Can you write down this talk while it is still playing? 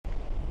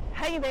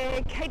Hey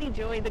there, Katie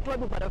Joy, the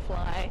Global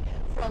Butterfly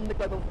from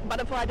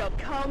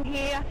theglobalbutterfly.com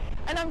here,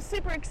 and I'm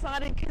super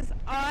excited because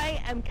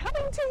I am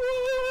coming to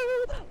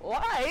you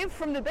live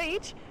from the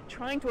beach,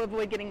 trying to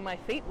avoid getting my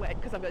feet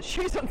wet because I've got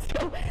shoes on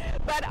still,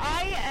 but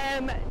I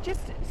am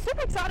just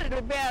super excited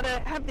about to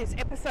have this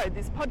episode,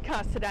 this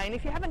podcast today. And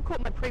if you haven't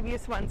caught my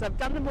previous ones, I've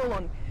done them all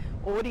on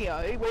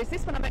audio, whereas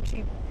this one I'm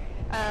actually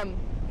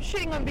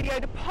shooting on video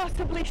to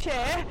possibly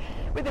share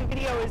with a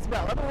video as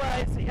well.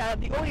 Otherwise,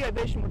 the audio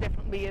version will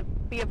definitely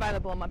be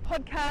available on my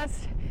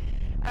podcast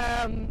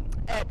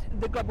at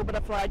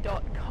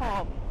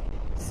theglobalbutterfly.com.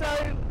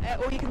 So,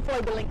 or you can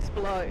follow the links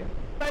below.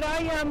 But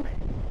I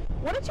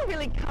wanted to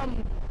really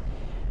come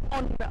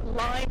on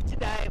live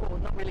today, or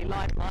not really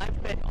live,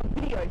 but on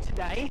video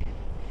today,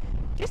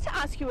 just to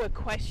ask you a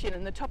question.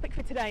 And the topic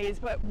for today is,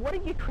 but what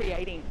are you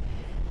creating?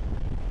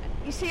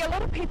 You see, a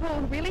lot of people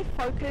really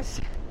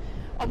focus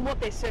on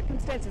what their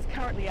circumstances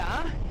currently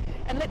are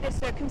and let their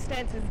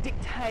circumstances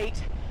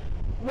dictate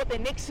what their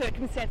next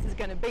circumstance is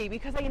going to be,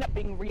 because they end up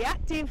being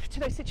reactive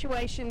to those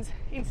situations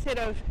instead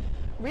of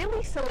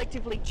really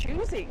selectively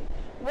choosing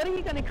what are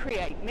you going to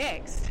create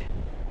next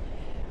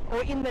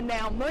or in the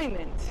now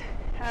moment.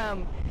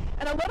 And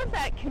a lot of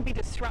that can be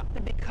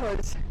disrupted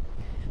because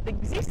the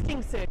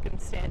existing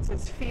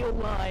circumstances feel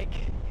like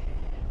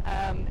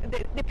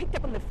they're picked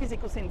up on the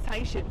physical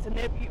sensations, and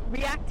they're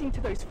reacting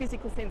to those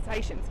physical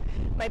sensations.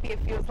 Maybe it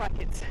feels like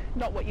it's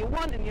not what you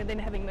want, and you're then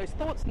having those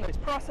thoughts and those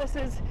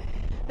processes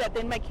that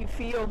then make you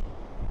feel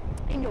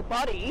in your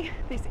body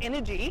this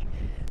energy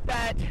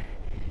that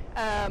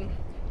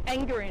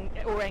anger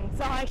or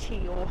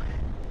anxiety or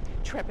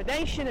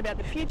trepidation about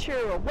the future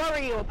or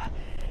worry or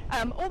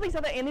all these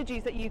other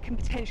energies that you can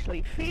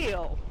potentially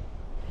feel.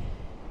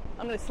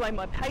 I'm going to slow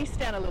my pace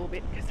down a little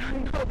bit because I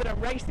know that I'm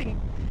racing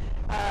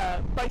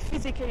both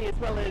physically as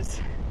well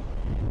as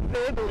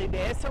verbally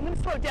there, so I'm going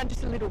to slow it down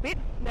just a little bit.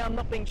 Now I'm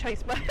not being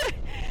chased by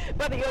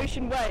the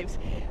ocean waves,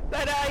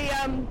 but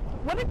I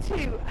wanted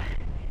to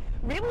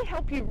really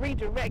help you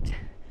redirect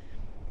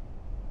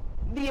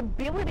the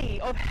ability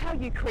of how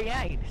you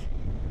create.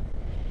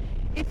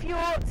 If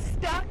you're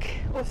stuck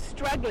or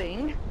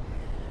struggling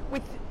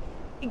with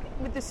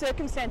the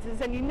circumstances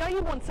and you know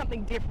you want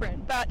something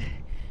different, but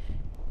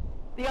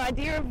the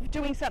idea of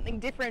doing something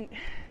different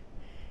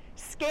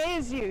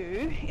scares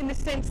you in the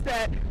sense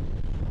that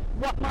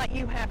what might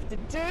you have to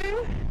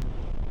do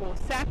or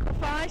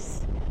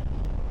sacrifice,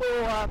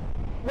 or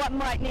what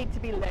might need to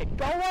be let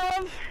go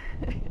of.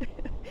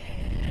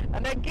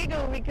 And I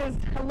giggle because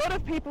a lot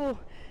of people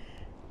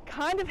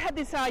kind of have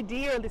this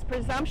idea or this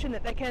presumption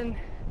that they can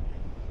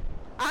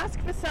ask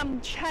for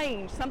some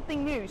change,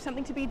 something new,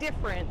 something to be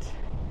different,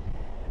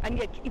 and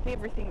yet keep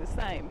everything the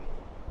same.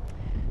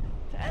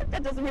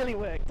 That doesn't really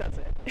work, does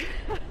it?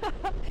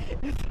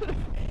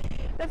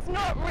 That's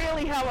not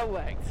really how it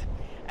works.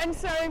 And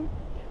so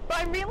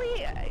by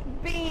really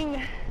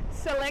being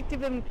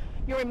selective in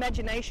your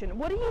imagination,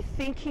 what are you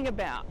thinking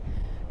about?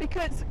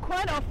 Because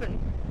quite often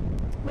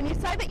when you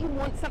say that you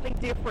want something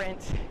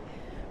different,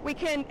 we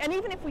can, and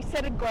even if we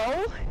set a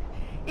goal,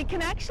 it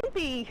can actually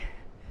be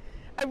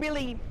a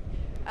really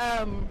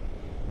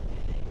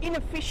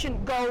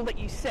inefficient goal that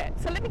you set.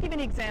 So let me give you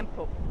an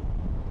example.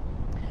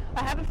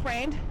 I have a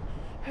friend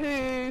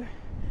who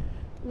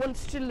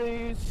wants to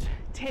lose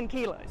 10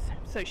 kilos.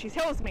 So she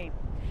tells me,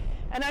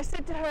 and I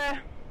said to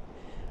her,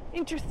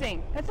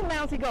 interesting, that's a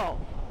lousy goal.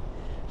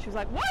 She was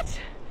like, what?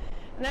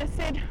 And I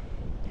said,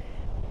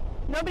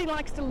 nobody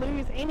likes to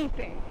lose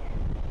anything.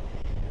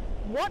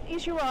 What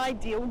is your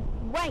ideal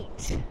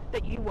weight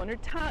that you want to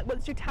target?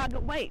 What's your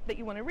target weight that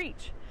you want to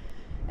reach?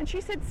 And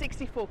she said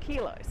 64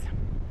 kilos.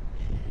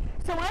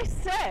 So I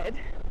said,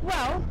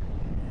 well,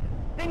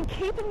 then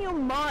keep in your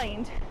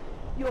mind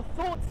your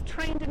thoughts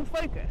trained and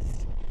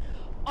focused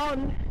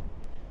on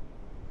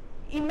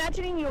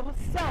imagining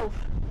yourself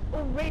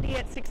already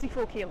at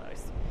 64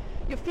 kilos.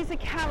 Your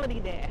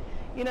physicality there,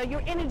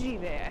 your energy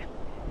there,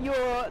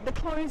 the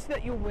clothes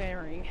that you're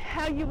wearing,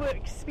 how you were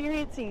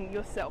experiencing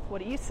yourself,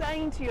 what are you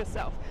saying to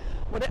yourself,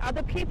 what are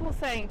other people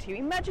saying to you.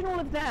 Imagine all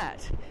of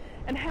that,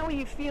 and how are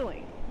you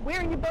feeling? Where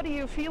in your body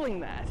are you feeling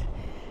that?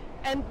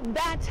 And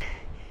that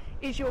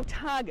is your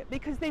target,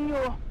 because then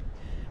your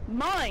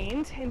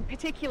mind, in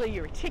particular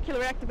your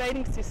reticular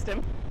activating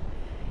system,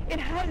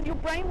 your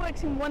brain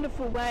works in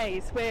wonderful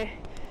ways where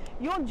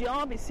your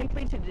job is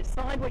simply to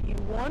decide what you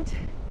want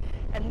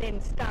and then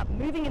start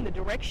moving in the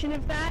direction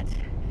of that.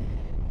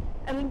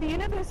 And the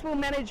universe will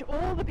manage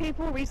all the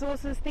people,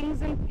 resources,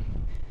 things and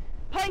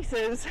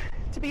places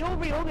to be all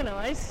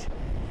reorganized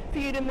for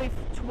you to move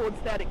towards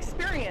that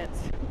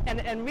experience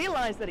and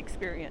realize that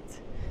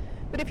experience.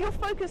 But if you're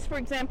focused, for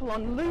example,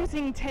 on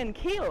losing 10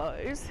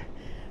 kilos,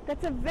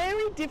 that's a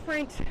very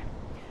different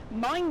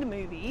mind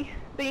movie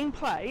being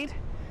played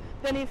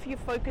than if you're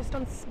focused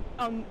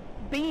on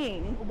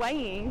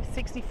weighing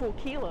 64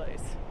 kilos.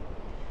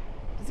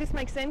 Does this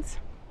make sense?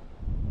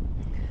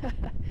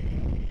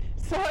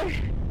 So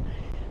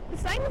the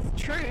same is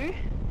true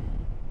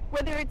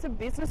whether it's a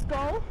business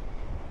goal,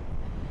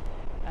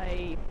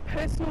 a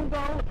personal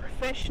goal, a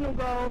professional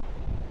goal.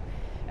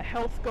 a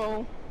health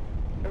goal,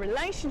 a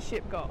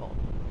relationship goal,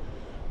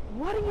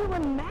 what are you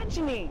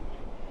imagining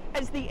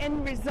as the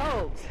end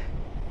result?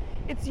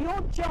 It's your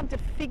job to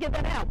figure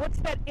that out. What's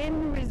that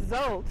end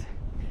result?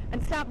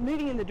 And start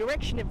moving in the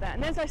direction of that.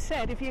 And as I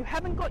said, if you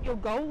haven't got your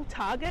goal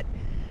target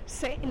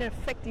set in an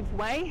effective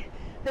way,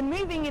 then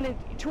moving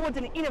towards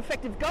an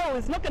ineffective goal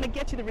is not going to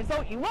get you the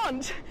result you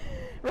want,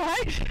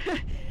 right?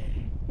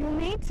 You'll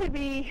need to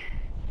be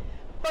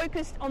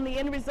focused on the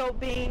end result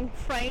being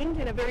framed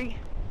in a very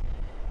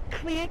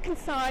clear,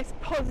 concise,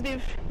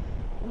 positive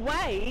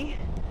way,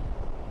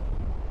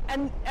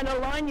 and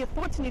align your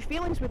thoughts and your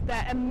feelings with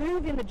that and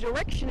move in the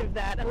direction of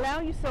that.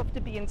 Allow yourself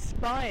to be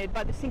inspired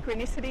by the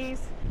synchronicities,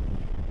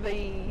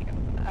 the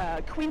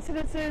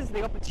coincidences,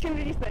 the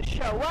opportunities that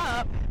show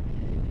up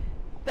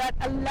that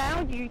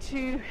allow you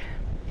to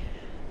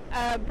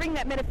bring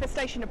that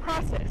manifestation to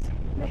process.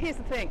 Now here's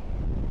the thing.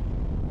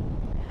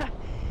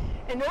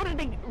 In order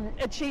to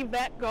achieve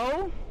that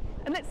goal,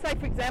 and let's say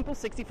for example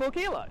 64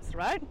 kilos,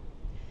 right?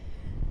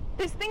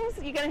 There's things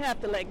that you're going to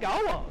have to let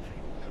go of.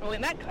 Well,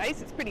 in that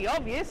case, it's pretty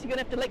obvious. You're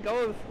going to have to let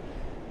go of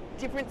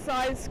different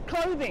size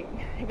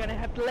clothing. You're going to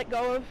have to let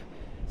go of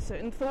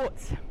certain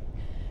thoughts. You're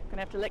going to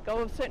have to let go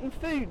of certain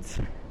foods,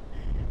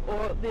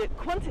 or the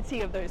quantity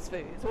of those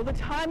foods, or the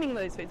timing of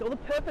those foods, or the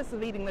purpose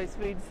of eating those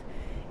foods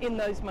in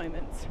those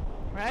moments,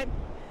 right?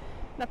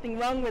 Nothing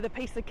wrong with a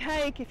piece of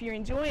cake if you're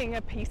enjoying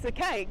a piece of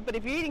cake, but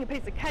if you're eating a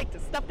piece of cake to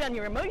stuff down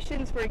your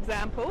emotions, for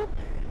example,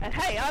 and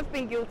hey, I've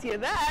been guilty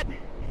of that,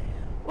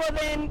 well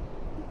then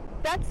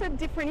that's a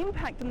different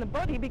impact on the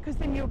body, because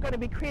then you're going to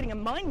be creating a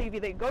mind movie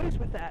that goes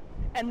with that,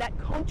 and that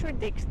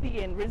contradicts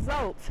the end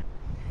result.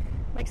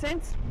 Make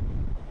sense?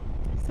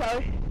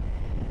 So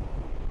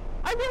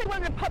I really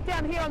wanted to pop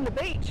down here on the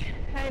beach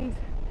and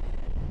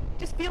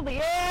just feel the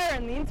air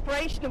and the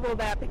inspiration of all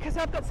that, because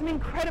I've got some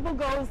incredible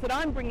goals that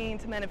I'm bringing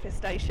into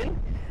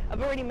manifestation.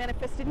 I've already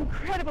manifested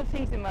incredible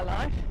things in my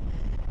life,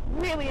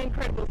 really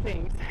incredible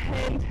things,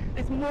 and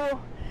there's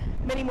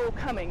many more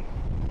coming.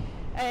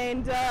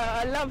 And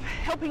I love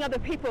helping other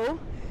people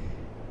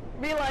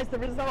realize the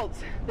results,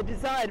 the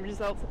desired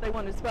results that they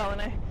want as well.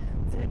 And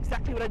that's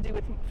exactly what I do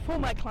for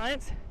my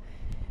clients.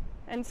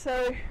 And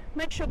so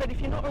make sure that if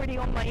you're not already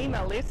on my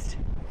email list,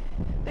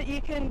 that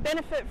you can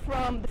benefit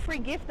from the free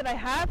gift that I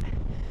have,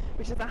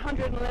 which is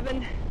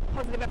 111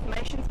 positive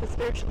affirmations for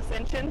spiritual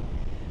ascension,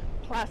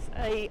 plus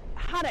a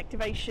heart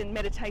activation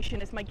meditation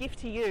as my gift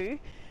to you,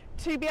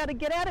 to be able to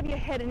get out of your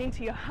head and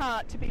into your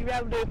heart, to be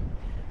able to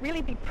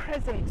really be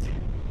present,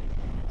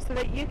 so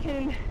that you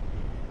can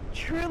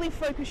truly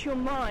focus your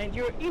mind,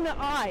 your inner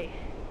eye,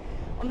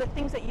 on the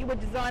things that you were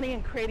designing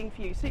and creating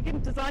for you, so you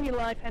can design your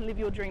life and live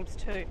your dreams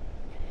too.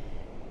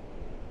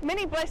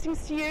 Many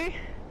blessings to you.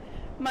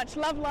 Much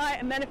love, light,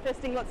 and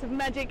manifesting lots of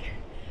magic.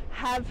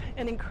 Have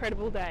an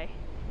incredible day.